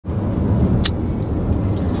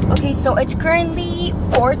Okay, so it's currently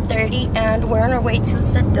 4:30 and we're on our way to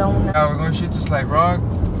Sedona. Yeah, we're going straight to Slide Rock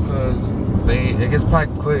because it gets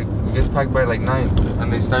packed quick. It gets packed by like 9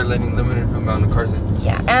 and they start letting limited amount of cars in.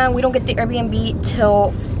 Yeah, and we don't get the Airbnb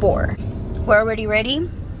till 4. We're already ready.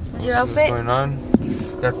 What's your outfit? What's going on?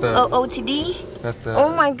 Got the OOTD. Got the,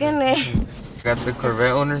 oh my goodness. Got the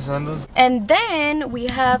Corvette owner sandals. And then we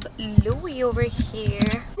have Louis over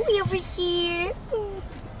here. Louis over here.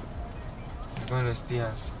 Going to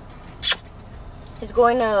Stias. He's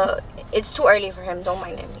going to, it's too early for him. Don't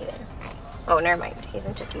mind him either. Oh, never mind. He's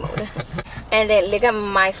in Chucky mode. And then look at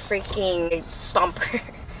my freaking stomper.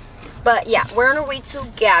 But yeah, we're on our way to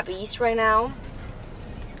Gabby's right now.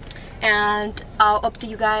 And I'll update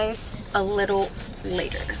you guys a little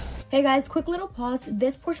later. Hey guys, quick little pause.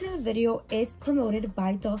 This portion of the video is promoted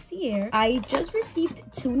by Dossier. I just received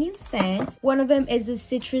 2 new scents. One of them is the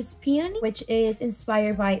Citrus Peony, which is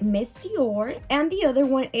inspired by Miss Dior. And the other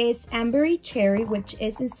one is Ambery Cherry, which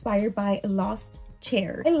is inspired by Lost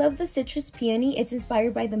Chair. I love the Citrus Peony. It's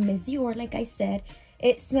inspired by the Miss Dior, like I said.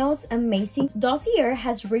 It smells amazing. Dossier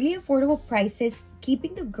has really affordable prices,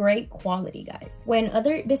 keeping the great quality, guys. When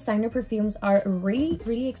other designer perfumes are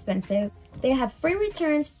really expensive, they have free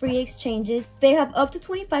returns, free exchanges. They have up to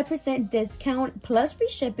 25% discount plus free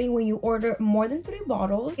shipping when you order more than 3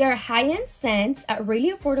 bottles. They are high-end scents at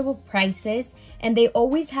really affordable prices, and they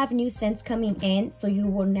always have new scents coming in, so you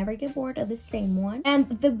will never get bored of the same one. And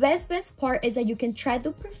the best part is that you can try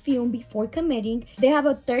the perfume before committing. They have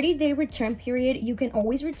a 30-day return period. You can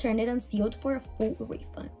always return it unsealed for a full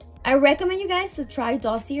refund. I recommend you guys to try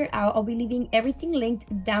Dossier out. I'll be leaving everything linked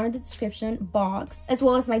down in the description box, as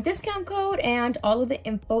well as my discount code and all of the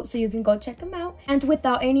info, so you can go check them out. And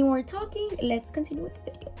without any more talking, let's continue with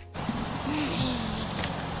the video.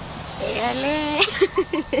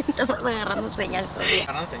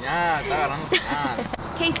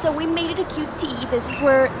 Okay, so we made it to QT. This is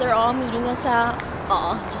where they're all meeting us at.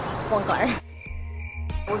 Oh, just one car.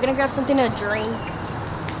 We're gonna grab something to drink.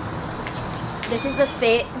 This is the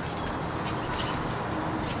fit.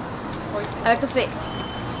 A ver tu fit.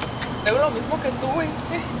 Tengo lo mismo que tú, güey.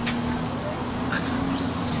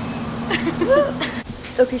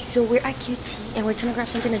 Okay, so we're at QT and we're trying to grab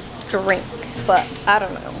something to drink, but I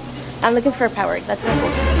don't know. I'm looking for a Powerade. That's what I'm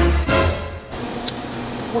going to say.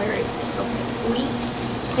 Where is it? Okay, we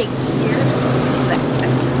secured the back.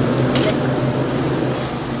 Let's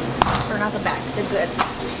go. Or not the back, the goods.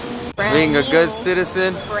 Being a good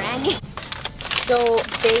citizen. Brand new. So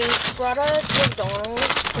they brought us McDonald's.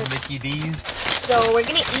 Mickey D's. So we're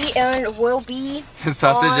gonna eat and we'll be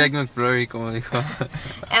Sausage egg McFlurry, como dijo.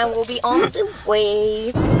 And we'll be on the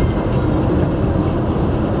way.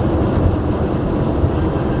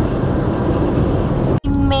 We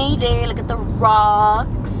made it. Look at the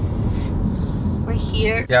rocks. We're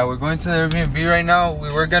here. Yeah, we're going to the Airbnb right now. We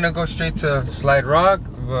were gonna go straight to Slide Rock,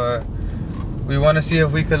 but we want to see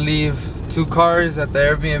if we could leave 2 cars at the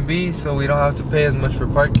Airbnb so we don't have to pay as much for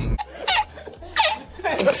parking.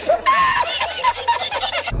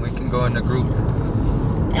 We can go in a group.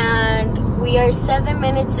 And we are 7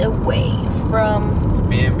 minutes away from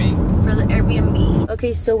B&B. For the Airbnb.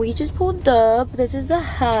 Okay, so we just pulled up. This is the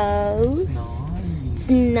house. It's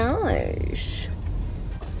nice.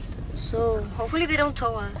 So hopefully they don't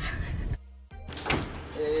tow us.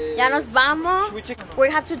 Ya nos vamos. We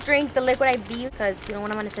have to drink the liquid IV because you don't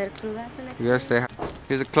want to amanecer crudas. You gotta stay.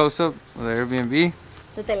 Here's a close-up of the Airbnb.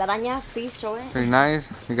 The telaraña, please show it. Very nice.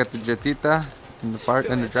 We got the jetita in the park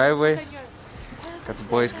in the driveway. Got the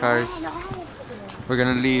boys' cars. We're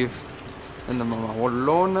gonna leave in the Mama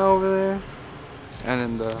Olona over there and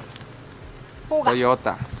in the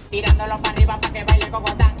Toyota.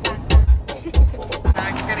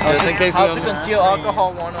 Just in case How to conceal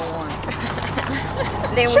alcohol 101.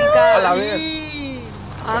 There we go.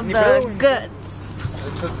 All the goods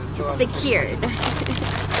secured.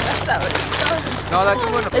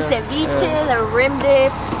 The ceviche, the rim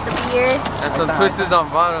dip, the beer. And some twisted on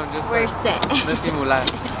bottom. Just we're set. Simular.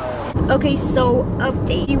 Okay, so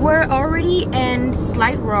update. We were already in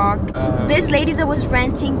Slide Rock. This lady that was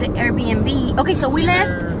renting the Airbnb. Okay, so we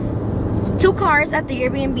left 2 cars at the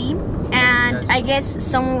Airbnb. And I guess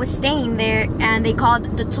someone was staying there and they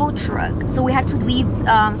called the tow truck. So we had to leave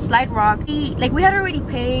Slide Rock. Like we had already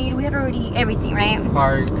paid, we had already everything, right?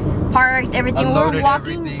 Parked, everything.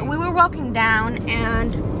 We were walking down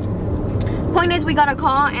and point is we got a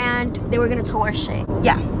call and they were gonna tow our shit.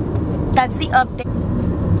 Yeah, that's the update.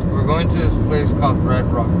 We're going to this place called Red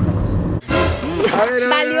Rock House.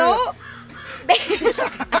 Valió.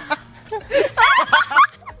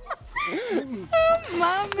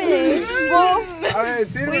 mames. Well,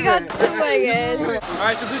 we got 2, I guess.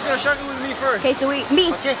 Alright, so who's gonna struggle with me first? Okay, so me.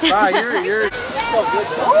 you're.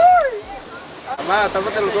 Mamá,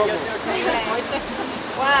 tápate los ojos.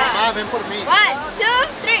 Ven por mí. 1, 2,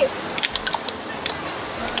 3.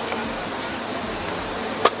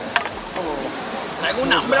 Traigo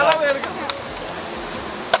un hambre a la verga.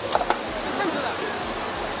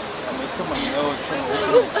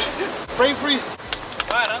 Brain freeze.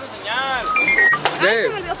 Va, dando señal. Se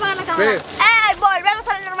me olvidó poner la cámara. Volvemos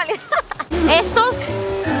a la normalidad. Estos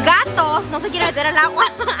gatos no se quieren meter al agua.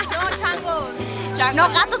 No, changos. No,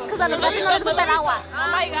 gatos, que a los gatos no les gusta el agua. Oh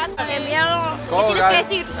my god. Qué miedo. ¿Cómo, ¿Qué tienes que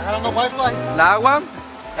decir? Dejaron los wifi. El agua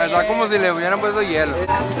está como si le hubieran puesto hielo.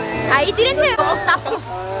 Ahí tírense como sapos.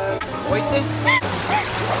 Oíste.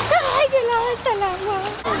 Ay, qué helado está el agua.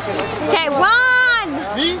 Okay, 1,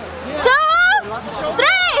 2, 3.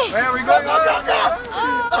 Where we going?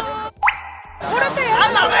 ¡Apúrate! ¡A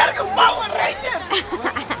la verga, un Power Ranger!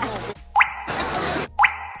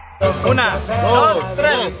 1, 2,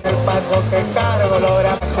 3.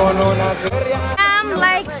 I'm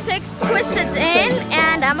like 6 twisted in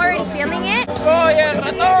and I'm already feeling it. Soy el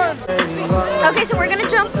ratón. Okay, so we're gonna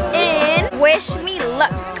jump in. Wish me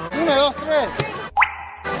luck. 1, 2, 3.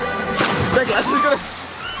 ¿Qué clase de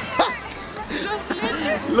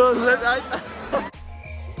los lentes?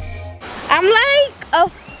 I'm like a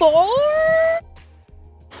 4,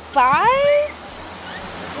 5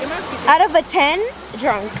 out of a 10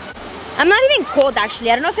 drunk. I'm not even cold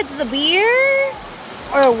actually. I don't know if it's the beer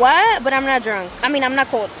or what, but I'm not drunk. I mean, I'm not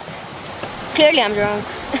cold. Clearly I'm drunk.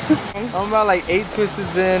 I'm about like 8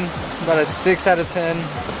 twisted in, about a 6 out of 10.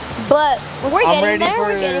 But we're I'm getting ready there. for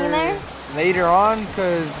We're getting there. later on,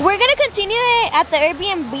 cause We're gonna continue it at the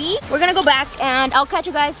Airbnb. We're gonna go back and I'll catch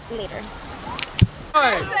you guys later.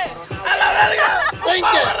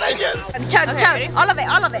 Chug, chug, all of it,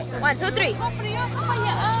 all of it. 1, 2, 3.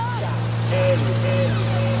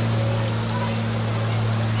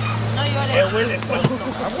 No llores.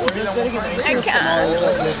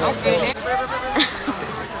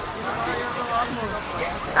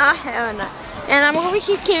 Ah, hell no. And I'm over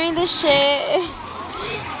here carrying this shit.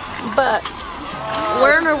 But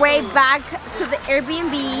we're on our way back to the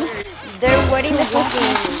Airbnb. They're wetting the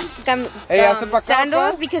fucking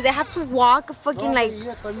sandals because they have to walk fucking like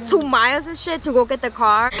 2 miles and shit to go get the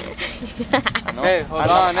car. hey, hold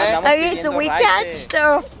on, eh? Okay, so we catch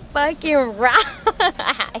the fucking ride.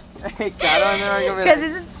 Because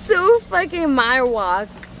it's a 2 fucking mile walk.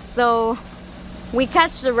 So we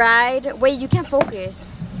catch the ride. Wait, you can't focus.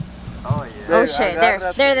 Oh, yeah. Oh shit, there.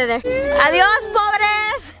 Adios,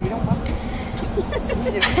 pobres!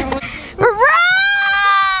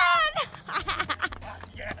 Run!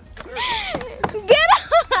 Get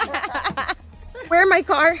up! Where's my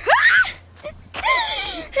car?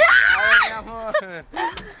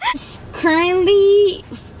 It's currently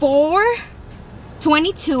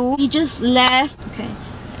 4:22. He just left. Okay.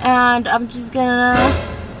 And I'm just gonna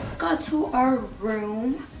go to our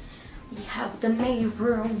room. We have the main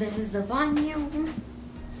room. This is the baño.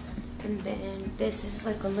 And then this is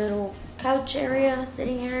like a little couch area,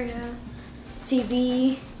 sitting area,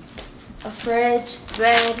 TV, a fridge,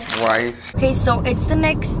 bed. Wife. Okay, so it's the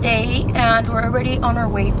next day and we're already on our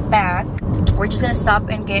way back. We're just gonna stop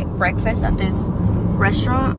and get breakfast at this restaurant.